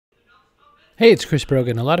Hey, it's Chris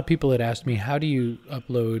Brogan. A lot of people had asked me, how do you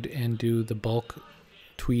upload and do the bulk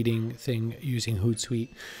tweeting thing using Hootsuite?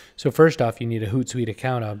 So first off, you need a Hootsuite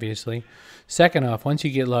account, obviously. Second off, once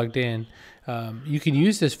you get logged in, you can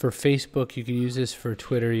use this for Facebook, you can use this for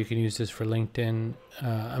Twitter, you can use this for LinkedIn.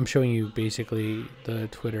 I'm showing you basically the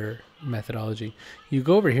Twitter methodology. You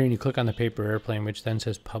go over here and you click on the paper airplane, which then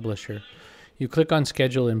says Publisher. You click on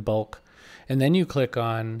Schedule in Bulk, and then you click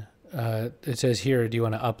on it says here, do you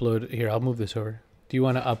want to upload, here, I'll move this over. Do you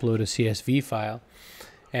want to upload a CSV file?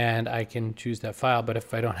 And I can choose that file, but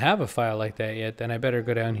if I don't have a file like that yet, then I better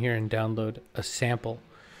go down here and download a sample.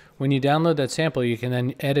 When you download that sample, you can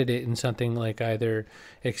then edit it in something like either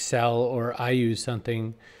Excel, or I use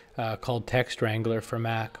something called Text Wrangler for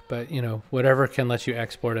Mac, but you know, whatever can let you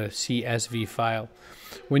export a CSV file.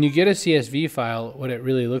 When you get a CSV file, what it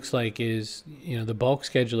really looks like is, you know, the bulk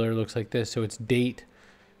scheduler looks like this. So it's date,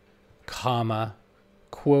 comma,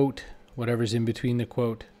 quote, whatever's in between the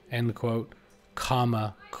quote and the quote,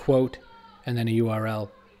 comma, quote, and then a URL,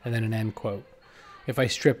 and then an end quote. If I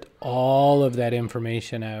stripped all of that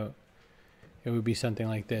information out, it would be something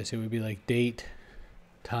like this. It would be like date,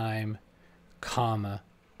 time, comma,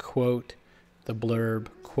 quote, the blurb,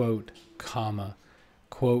 quote, comma,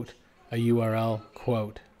 quote, a URL,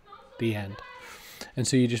 quote, the end. And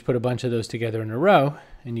so you just put a bunch of those together in a row,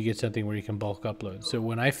 and you get something where you can bulk upload. So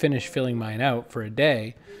when I finish filling mine out for a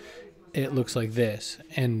day, it looks like this.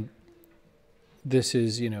 And this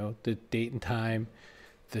is, you know, the date and time,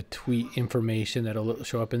 the tweet information that'll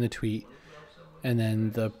show up in the tweet, and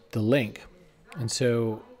then the link. And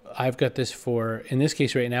so I've got this for, in this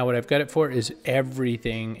case right now, what I've got it for is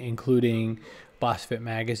everything, including BossFit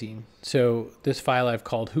magazine. So this file I've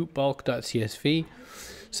called hootbulk.csv.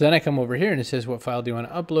 So then I come over here and it says, what file do you want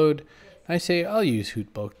to upload? I say, I'll use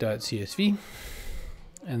hootbulk.csv.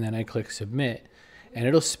 And then I click submit. And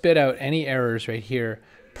it'll spit out any errors right here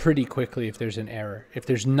pretty quickly if there's an error. If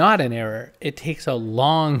there's not an error, it takes a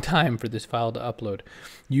long time for this file to upload,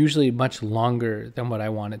 usually much longer than what I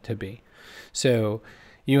want it to be. So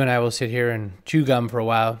you and I will sit here and chew gum for a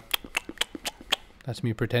while. That's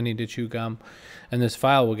me pretending to chew gum. And this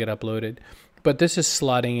file will get uploaded. But this is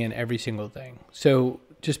slotting in every single thing. So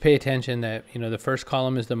just pay attention that, you know, the first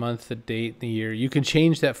column is the month, the date, the year. You can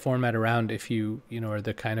change that format around if you know, are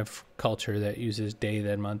the kind of culture that uses day,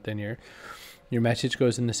 then month, then year. Your message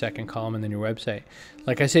goes in the second column, and then your website.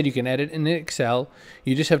 Like I said, you can edit in Excel.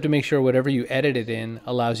 You just have to make sure whatever you edit it in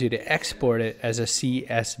allows you to export it as a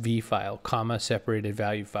CSV file, comma, separated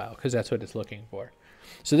value file, because that's what it's looking for.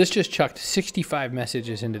 So this just chucked 65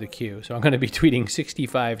 messages into the queue. So I'm going to be tweeting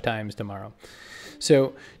 65 times tomorrow. So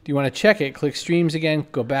do you want to check it? Click Streams again,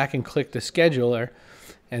 go back and click the scheduler,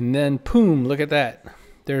 and then boom, look at that.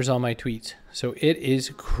 There's all my tweets. So it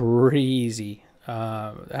is crazy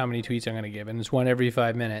how many tweets I'm going to give. And it's one every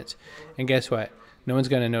 5 minutes. And guess what? No one's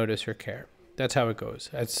going to notice or care. That's how it goes.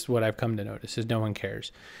 That's what I've come to notice, is no one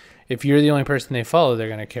cares. If you're the only person they follow, they're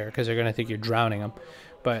going to care because they're going to think you're drowning them.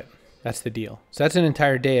 But that's the deal. So that's an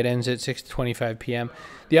entire day. It ends at 6:25 p.m.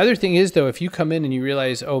 The other thing is, though, if you come in and you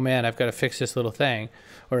realize, oh man, I've got to fix this little thing,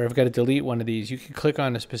 or I've got to delete one of these, you can click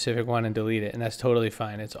on a specific one and delete it, and that's totally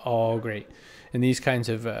fine. It's all great. And these kinds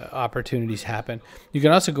of opportunities happen. You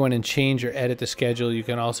can also go in and change or edit the schedule. You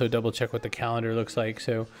can also double check what the calendar looks like.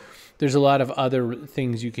 So there's a lot of other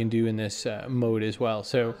things you can do in this mode as well.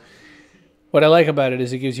 So what I like about it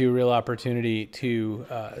is it gives you a real opportunity to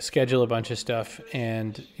schedule a bunch of stuff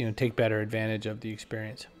and, you know, take better advantage of the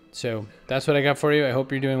experience. So that's what I got for you. I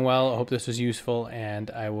hope you're doing well. I hope this was useful, and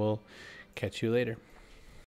I will catch you later.